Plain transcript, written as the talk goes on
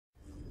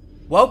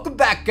Welcome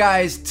back,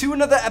 guys, to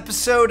another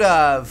episode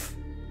of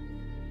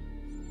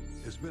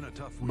It's been a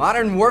tough week.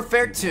 Modern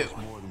Warfare 2.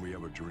 More than we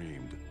ever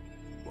dreamed,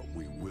 but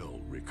we will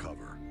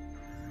recover.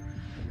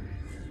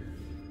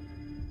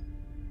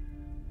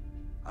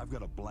 I've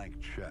got a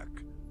blank check,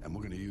 and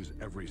we're going to use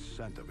every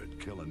cent of it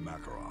killing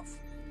Makarov.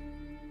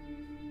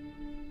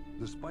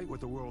 Despite what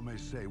the world may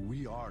say,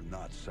 we are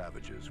not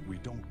savages. We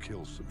don't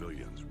kill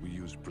civilians. We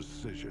use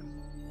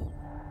precision.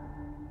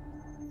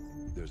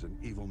 There's an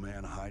evil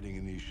man hiding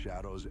in these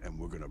shadows, and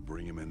we're gonna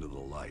bring him into the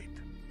light.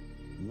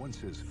 Once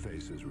his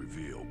face is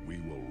revealed, we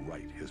will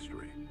write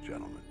history,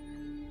 gentlemen.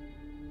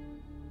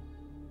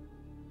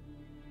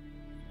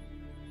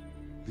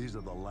 These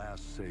are the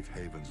last safe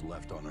havens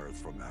left on Earth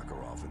for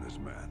Makarov and his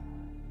men.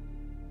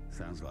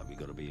 Sounds like we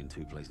gotta be in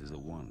two places at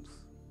once.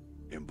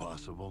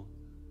 Impossible?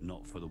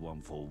 Not for the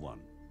 141.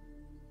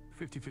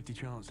 50-50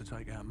 chance to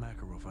take out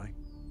Makarov, eh?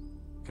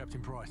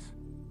 Captain Price,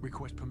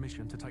 request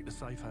permission to take the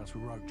safe house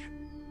with Roach.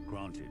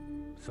 Granted.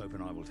 Soap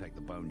and I will take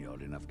the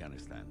boneyard in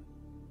Afghanistan.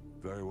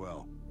 Very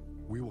well.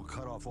 We will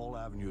cut off all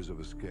avenues of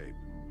escape.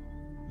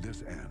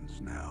 This ends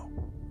now.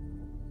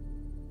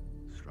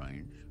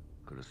 Strange.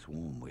 Could have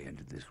sworn we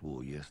ended this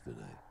war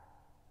yesterday.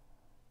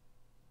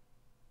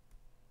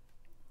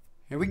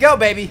 Here we go,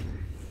 baby.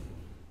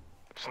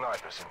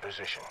 Snipers in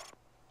position.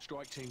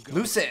 Strike team go.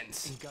 Loose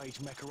ends. Engage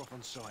Makarov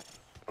on site.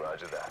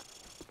 Roger that.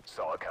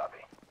 Solid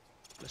copy.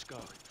 Let's go.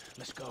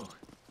 Let's go.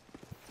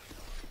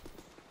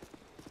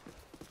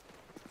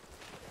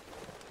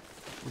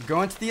 We're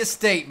going to the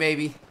estate,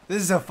 baby.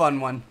 This is a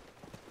fun one.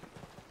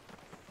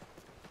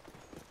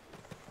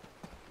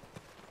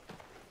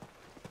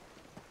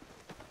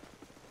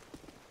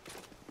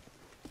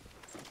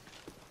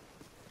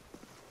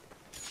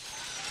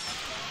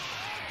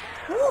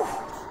 Whew.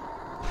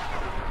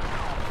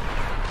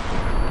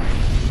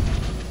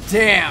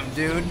 Damn,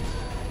 dude.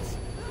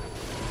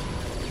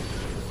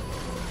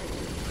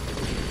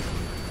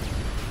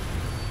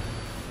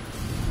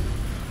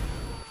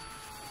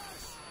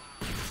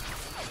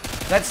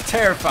 That's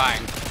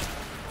terrifying.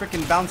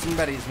 Freaking bouncing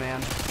Bettys,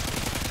 man.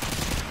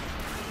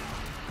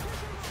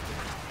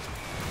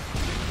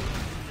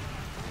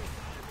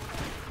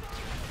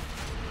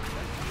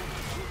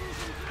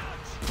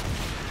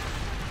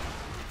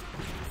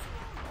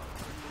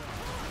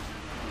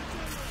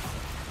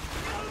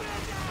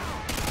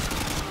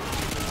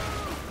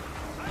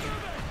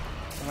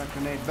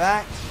 Grenade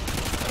back.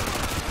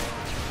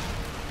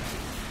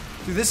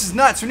 Dude, this is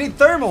nuts. We need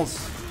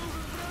thermals.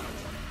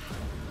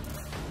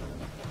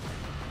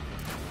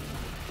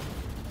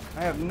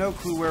 I have no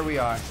clue where we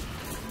are.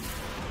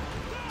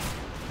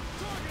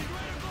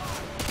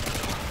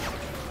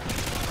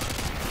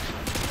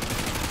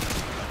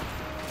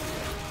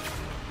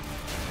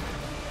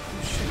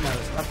 Who's shooting at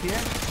us? Up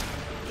here?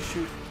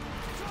 Shoot.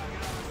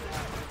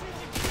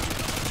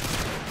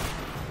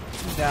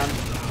 He's down.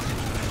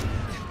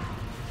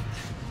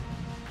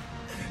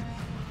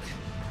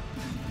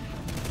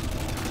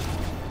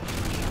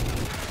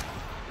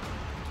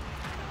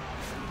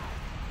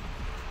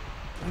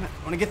 I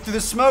want to get through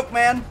the smoke,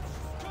 man.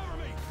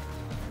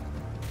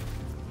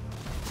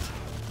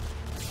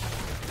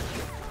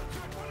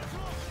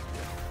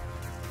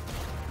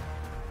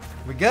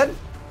 We good?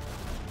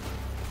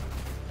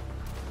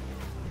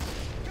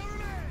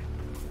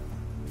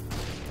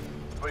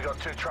 We got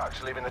 2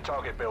 trucks leaving the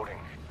target building.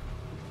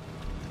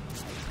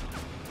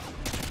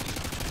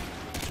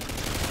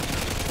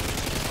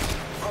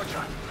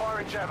 Roger.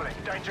 Firing javelin.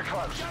 Danger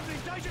close. Javelin,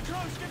 danger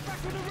close. Get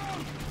back to the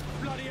road.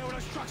 Bloody hell,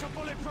 those trucks are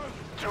bulletproof.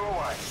 2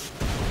 away.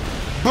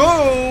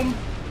 Boom!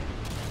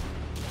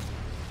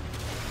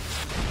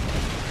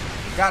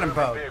 Got him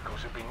both.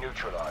 Vehicles have been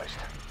neutralized.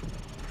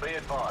 Be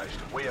advised,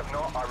 we have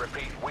not, I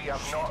repeat, we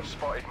have not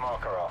spotted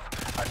Makarov,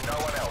 and no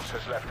one else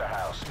has left the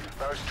house.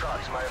 Those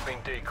trucks may have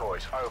been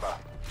decoys. Over.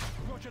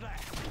 Roger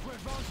that. We're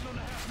advancing on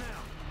the house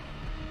now.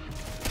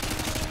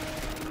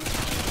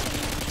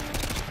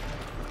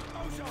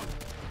 Ozone,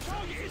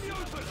 target in the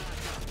open.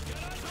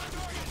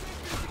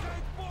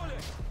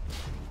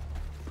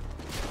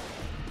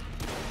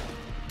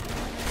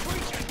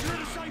 Breach into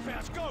the safe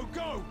house. Go,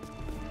 go.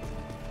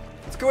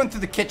 Let's go in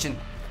through the kitchen.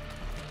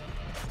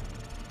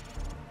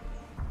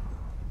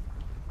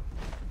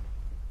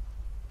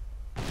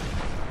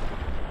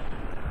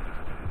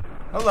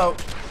 Hello.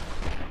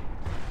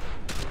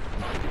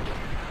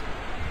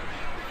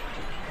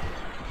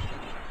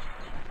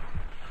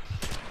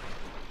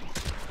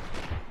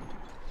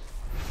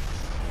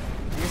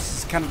 This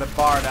is kind of the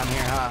bar down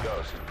here, huh?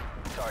 Goes.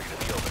 Target in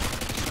the open.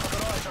 I've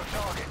got eyes on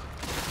target.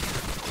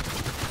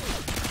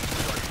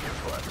 Target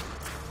info.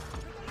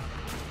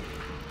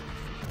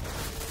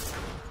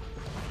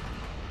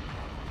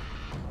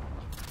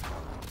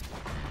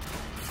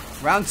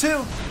 Round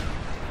 2.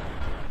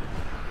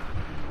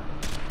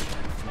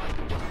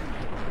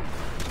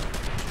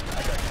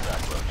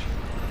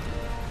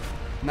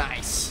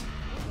 Nice.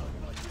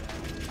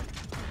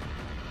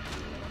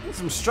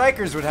 Some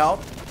strikers would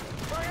help.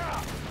 Bring it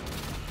up!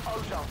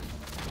 Ozone.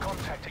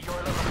 Contact at your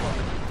 11 o'clock.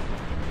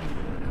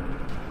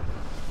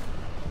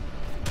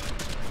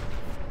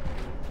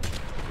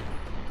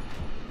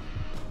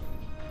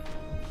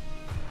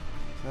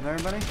 that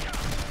everybody?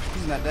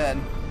 He's not dead.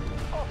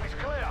 Office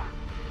clear.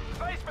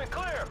 Basement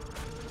clear.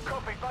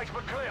 Copy,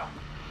 basement clear.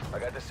 I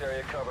got this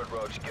area covered,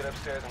 Roach. Get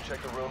upstairs and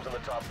check the rooms on the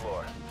top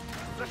floor.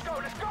 Let's go,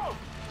 let's go!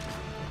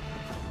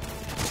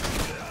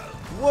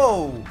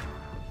 Whoa!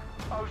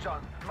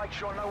 Ozone, make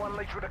sure no one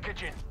leaks through the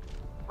kitchen.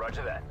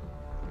 Roger that.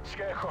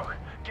 Scarecrow,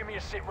 give me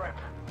a sit rep.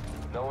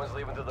 No one's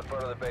leaving to the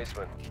front of the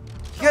basement.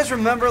 You guys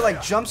remember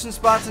like jumps and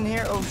spots in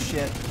here? Oh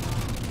shit.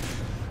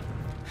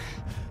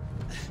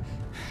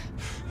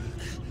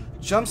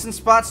 Jumps and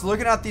spots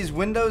looking out these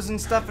windows and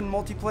stuff in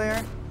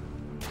multiplayer.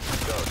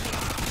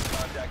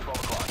 Contact 12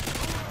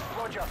 o'clock.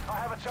 Roger, I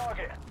have a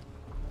target.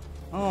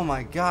 Oh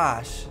my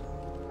gosh.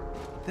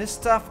 This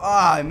stuff,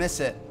 ah, I miss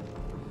it.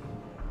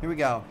 Here we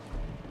go.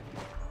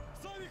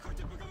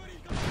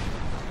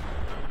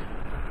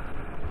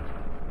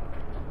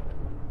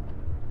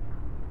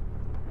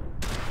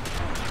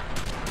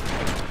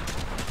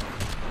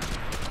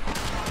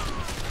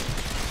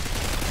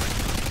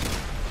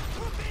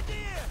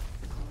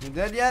 You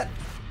dead yet?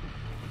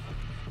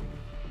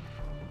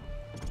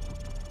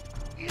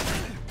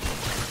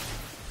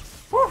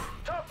 Whew.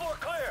 Top floor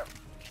clear.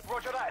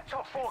 Roger that.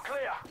 Top floor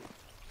clear.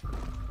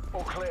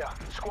 All clear.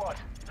 Squad,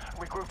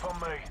 regroup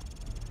on me.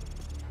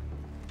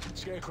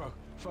 Scarecrow,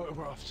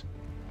 photographs.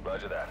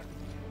 Roger that.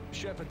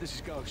 Shepard, this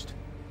is Ghost.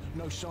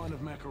 No sign of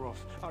Makarov.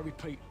 I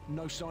repeat,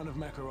 no sign of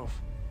Makarov.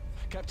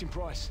 Captain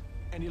Price,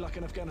 any luck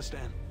in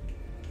Afghanistan?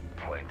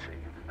 Plenty.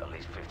 At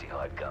least 50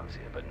 hide guns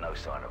here, but no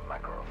sign of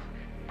Makarov.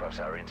 Perhaps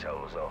our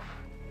intel was off.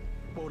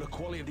 Well, the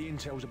quality of the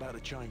intel's about to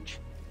change.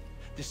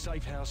 This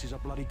safe house is a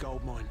bloody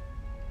gold mine.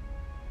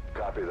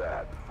 Copy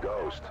that.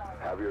 Ghost,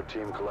 have your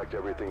team collect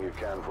everything you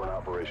can for an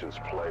operations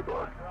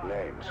playbook.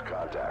 Names,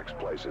 contacts,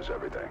 places,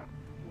 everything.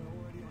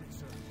 We're already on it,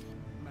 sir.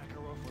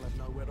 Makarov will have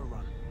nowhere to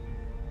run.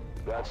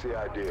 That's the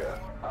idea.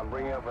 I'm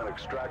bringing up an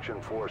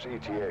extraction force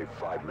ETA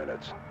 5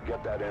 minutes.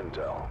 Get that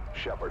intel.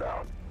 Shepard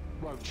out.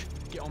 Roach,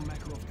 get on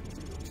Makarov.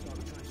 Start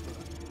the transfer.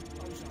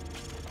 Ozone,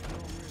 you're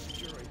on rear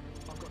security.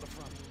 I've got the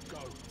front.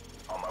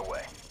 Go. On my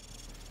way.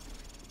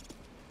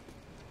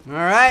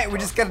 Alright, we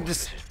just gotta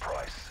This is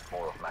Price.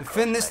 More of Makarov's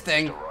defend this men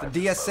thing, just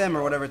the arrived DSM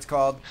or whatever it's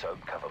called. So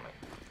cover me.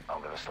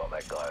 I'm gonna stop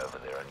that guy over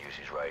there and use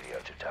his radio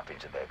to tap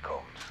into their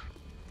comms.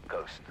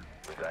 Ghost,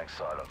 we're going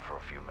silent for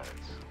a few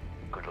minutes.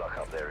 Good luck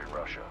up there in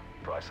Russia.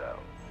 Price out.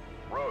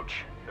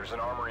 Roach, there's an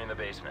armory in the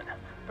basement.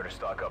 Better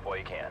stock up while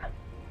you can.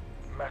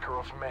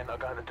 Makarov's men are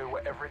going to do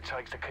whatever it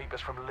takes to keep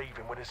us from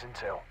leaving with this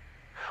intel.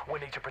 We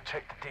need to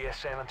protect the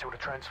DSM until the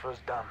transfer's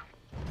done.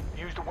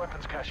 Use the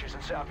weapons caches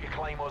and set up your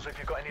claymores if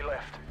you've got any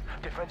left.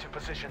 Defensive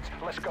positions,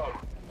 let's go.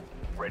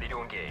 Ready to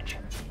engage.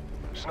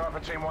 Sniper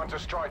Team 1 to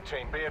Strike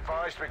Team. Be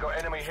advised, we've got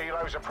enemy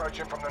helos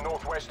approaching from the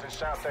northwest and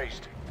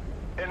southeast.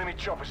 Enemy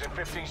choppers in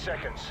 15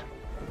 seconds.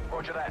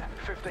 Roger that,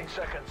 15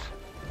 seconds.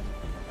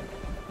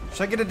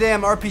 Should I get a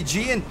damn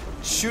RPG and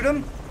shoot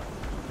him?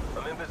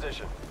 I'm in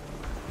position.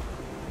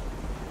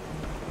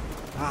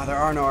 Ah, there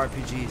are no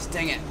RPGs.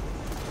 Dang it.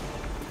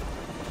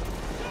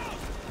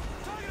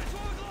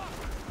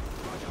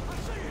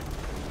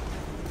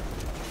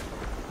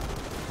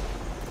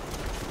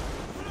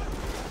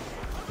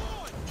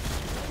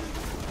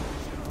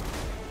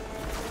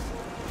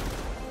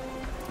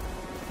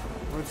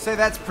 I would say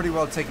that's pretty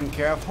well taken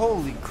care of.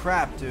 Holy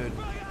crap, dude.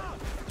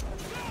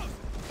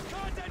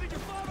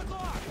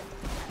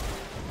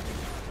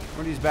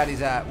 Where are these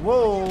baddies at?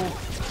 Whoa!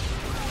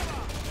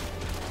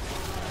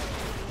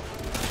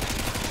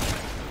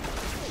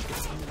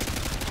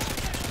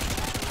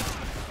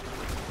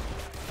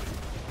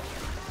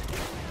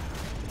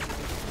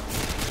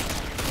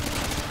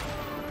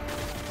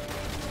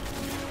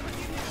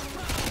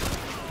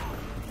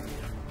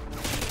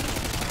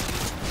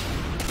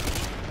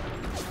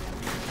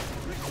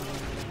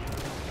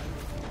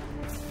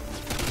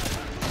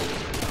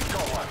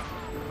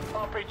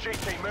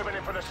 RPG team moving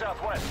in from the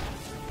southwest.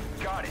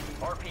 Got it.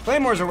 RPG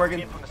Claymores are working.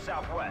 in from the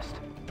southwest.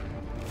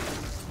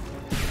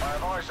 I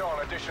have eyes on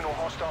additional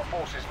hostile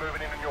forces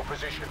moving in your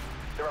position.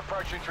 They're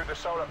approaching through the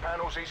solar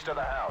panels east of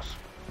the house.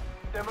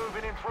 They're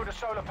moving in through the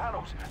solar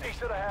panels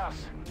east of the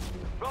house.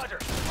 Roger.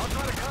 I'll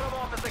try to cut them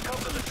off as they come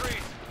to the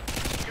trees.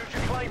 Use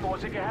your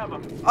claymores if you have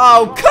them.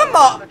 Oh, come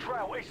on! The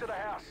trail east of the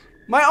house.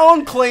 My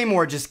own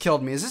Claymore just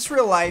killed me. Is this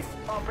real life?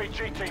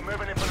 RPG team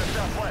moving in from the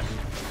southwest.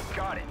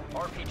 Got it.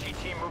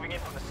 RPG team moving in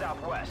from the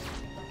southwest.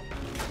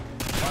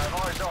 I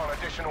have eyes on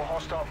additional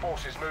hostile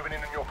forces moving in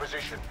your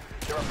position.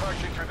 They're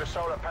approaching through the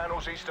solar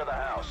panels east of the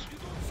house.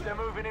 They're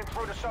moving in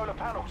through the solar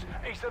panels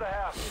east of the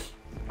house.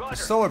 Roger.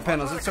 The solar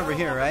panels, it's over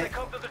here, right? They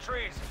come to the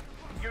trees.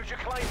 Use your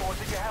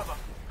claymores if you have them.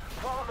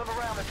 Plant them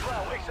around the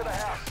trail east of the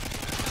house.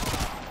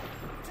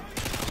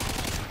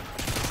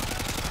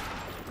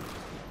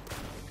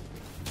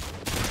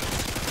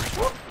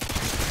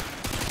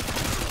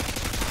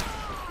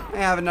 I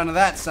ain't having none of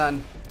that,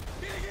 son.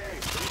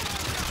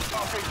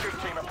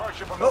 RPG team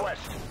approaching from the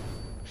west.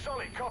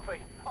 Solid copy.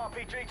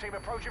 RPG team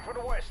approaching from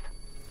the west.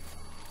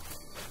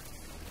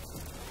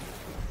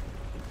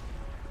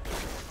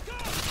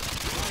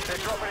 They're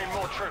dropping in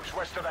more troops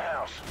west of the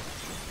house.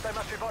 They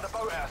must be by the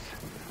boathouse.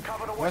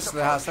 Cover the West of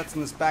the house, that's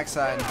in this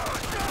backside.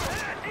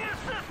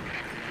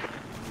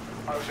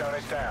 Ozone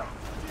is down.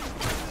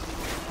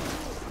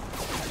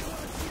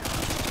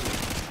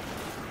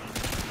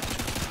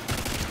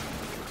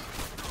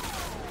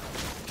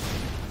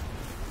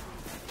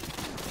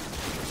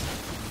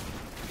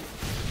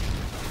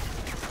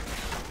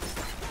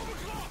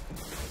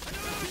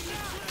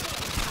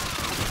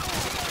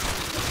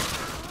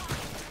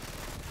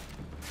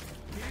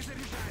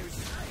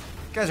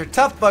 You guys are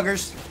tough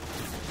buggers.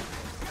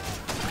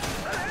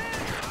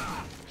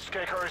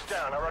 Scarecrow is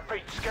down. I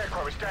repeat,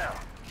 Scarecrow is down.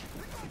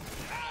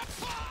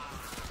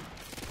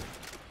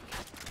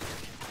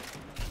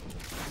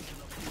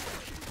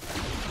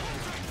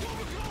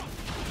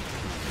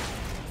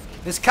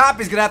 This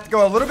copy's gonna have to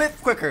go a little bit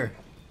quicker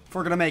if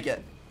we're gonna make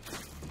it.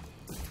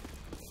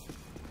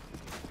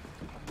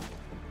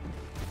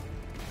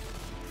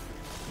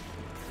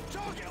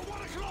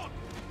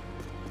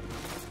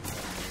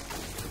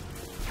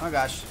 Oh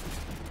gosh.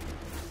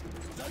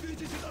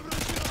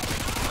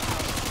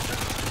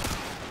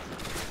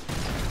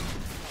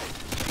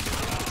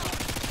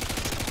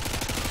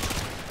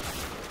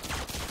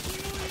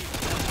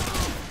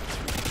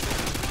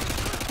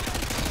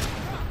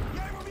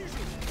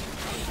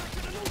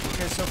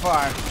 Okay, so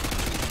far.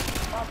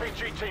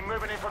 RPG team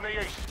moving in from the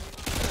east.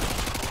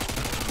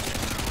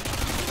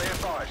 Be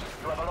advised,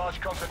 you have a large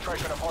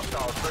concentration of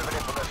hostiles moving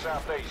in from the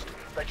southeast.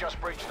 They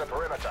just breached the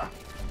perimeter.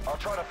 I'll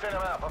try to thin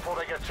them out before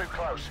they get too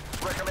close.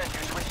 Recommend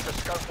you switch to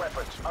scope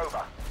weapons.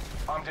 Over.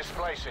 I'm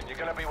displacing. You're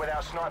going to be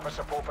without sniper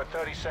support for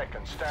 30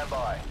 seconds. Stand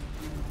by.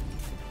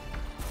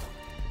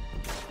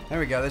 There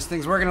we go. This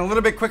thing's working a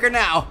little bit quicker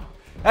now.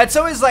 That's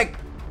always like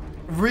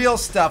real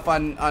stuff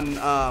on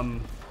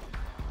the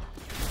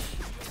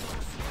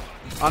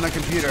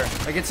computer.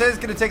 Like it says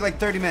it's gonna take like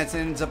 30 minutes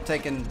and it ends up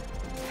taking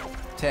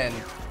 10.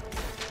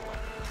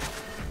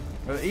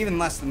 Or even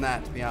less than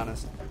that, to be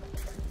honest.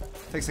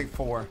 It takes like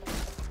 4.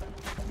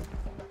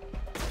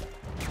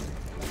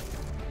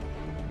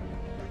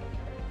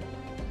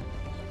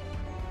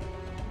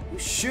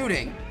 Who's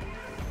shooting?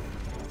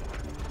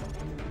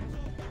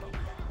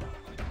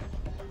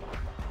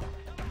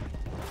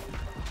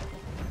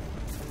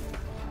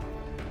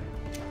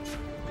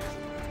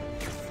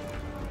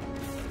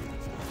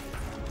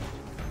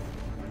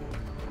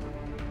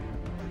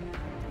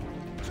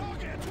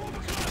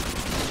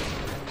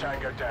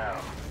 Tango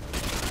down.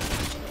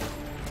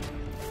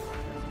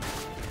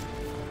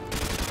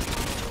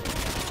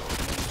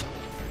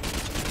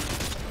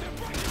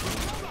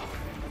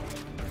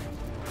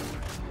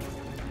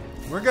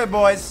 We're good,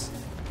 boys.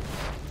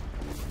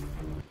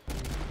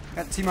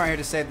 Got a team right here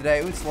to save the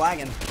day. Ooh, it's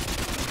lagging.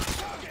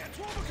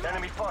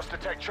 Enemy fast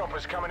attack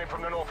choppers coming in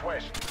from the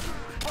northwest.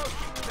 Folks,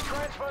 the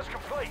transfer's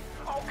complete.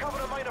 I'll cover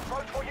the main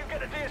approach while you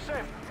get a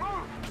DSM.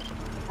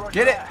 Move! Roger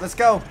Get it. that. Let's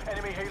go.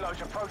 Enemy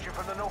helos approaching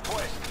from the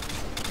northwest.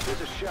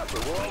 This is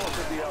Shepard. We're almost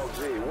at the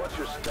LZ. What's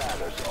your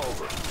status?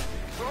 Over.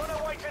 We're on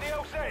our way to the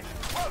LZ.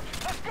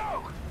 Folks, let's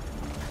go!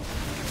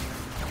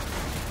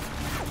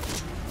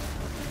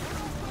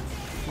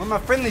 Where my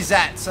friendlies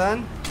at,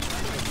 son?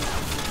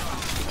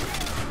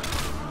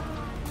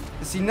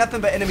 I see nothing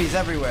but enemies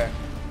everywhere.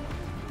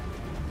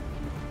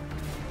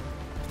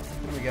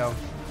 There we go.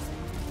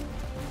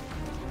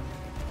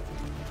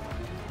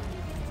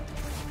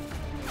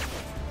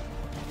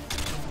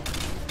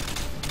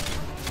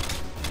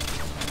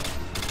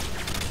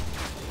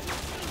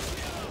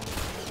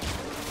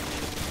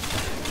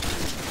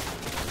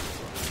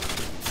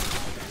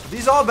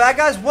 These all bad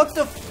guys? What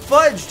the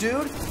fudge,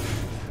 dude?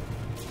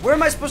 Where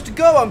am I supposed to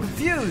go? I'm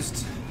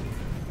confused.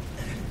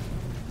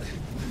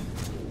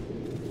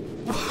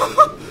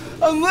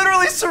 I'm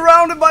literally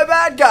surrounded by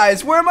bad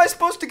guys. Where am I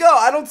supposed to go?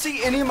 I don't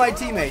see any of my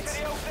teammates.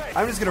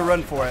 I'm just gonna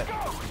run for it.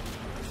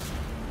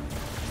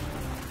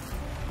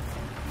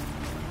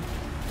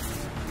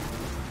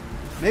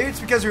 Maybe it's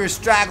because we were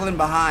straggling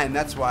behind.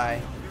 That's why.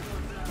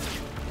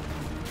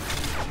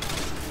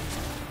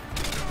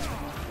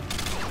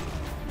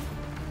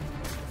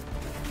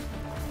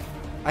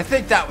 I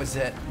think that was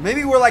it.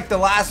 Maybe we're like the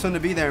last one to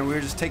be there and we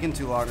were just taking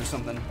too long or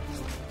something.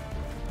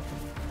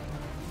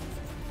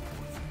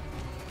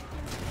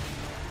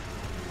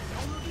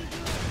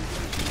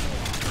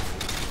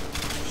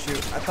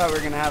 Shoot, I thought we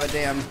were gonna have a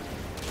damn...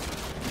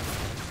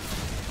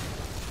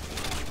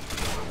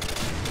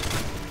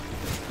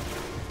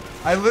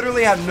 I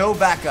literally have no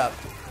backup.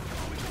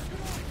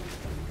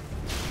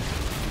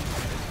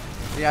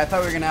 Yeah, I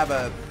thought we were gonna have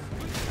a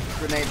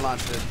grenade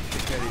launcher to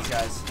take care of these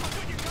guys.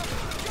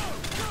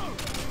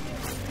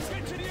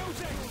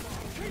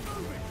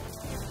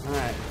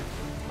 Alright.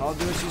 I'll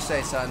do what you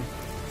say, son.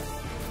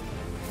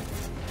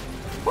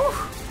 Whew.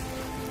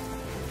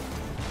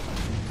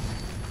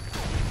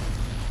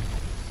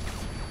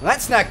 Well,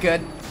 that's not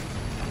good.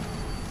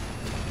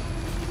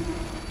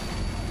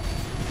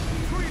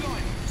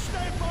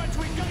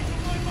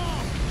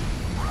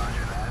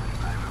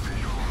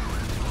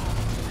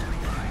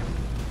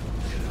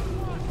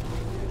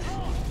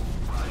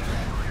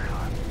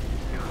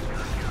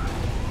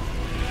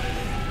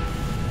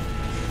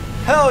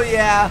 Hell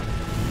yeah!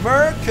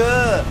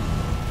 America!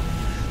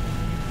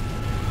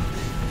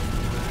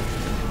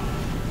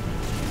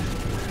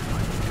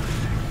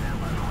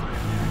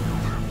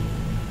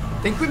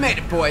 Think we made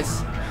it,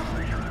 boys. Get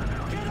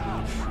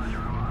up!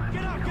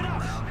 Get up! Get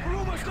up! We're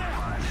almost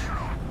there!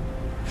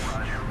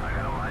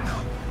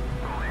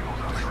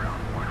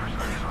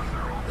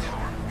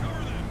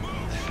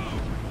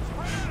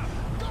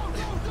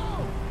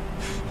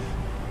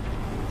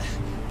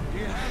 Do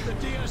you have the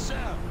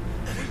DSM?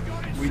 We've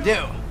got it. We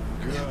do.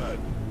 Good.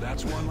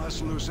 That's one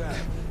less loose end.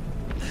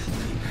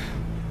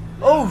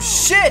 Oh,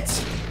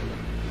 shit!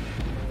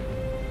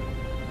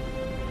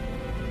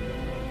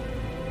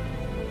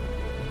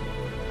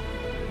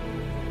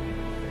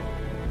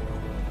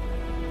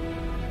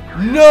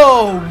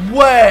 No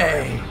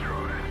way!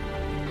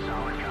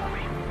 Solid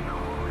copy. No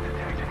movement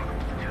detected.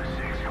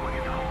 2-6 going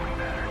into holding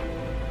pattern.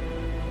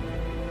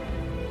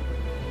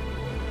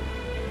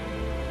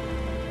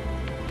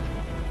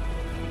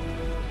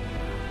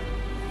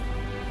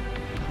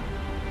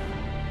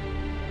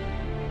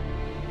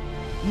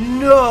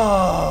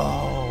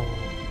 No!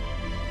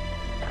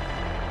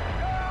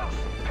 Girls,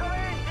 come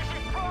in. This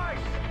is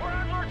Price. We're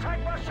under attack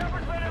by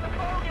Shepard's men in the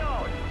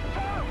boneyard.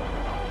 Tom,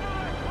 hold the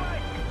left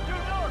flank. Do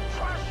not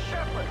trust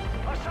Shepard.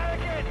 I say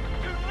again,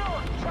 do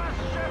not trust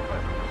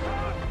Shepard.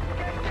 Tom,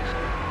 get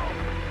down.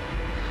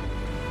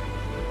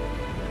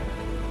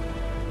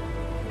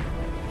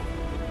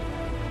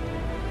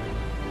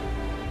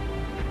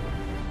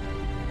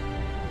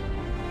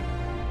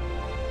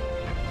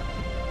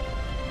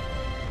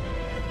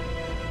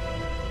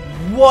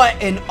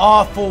 What an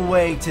awful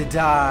way to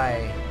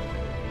die.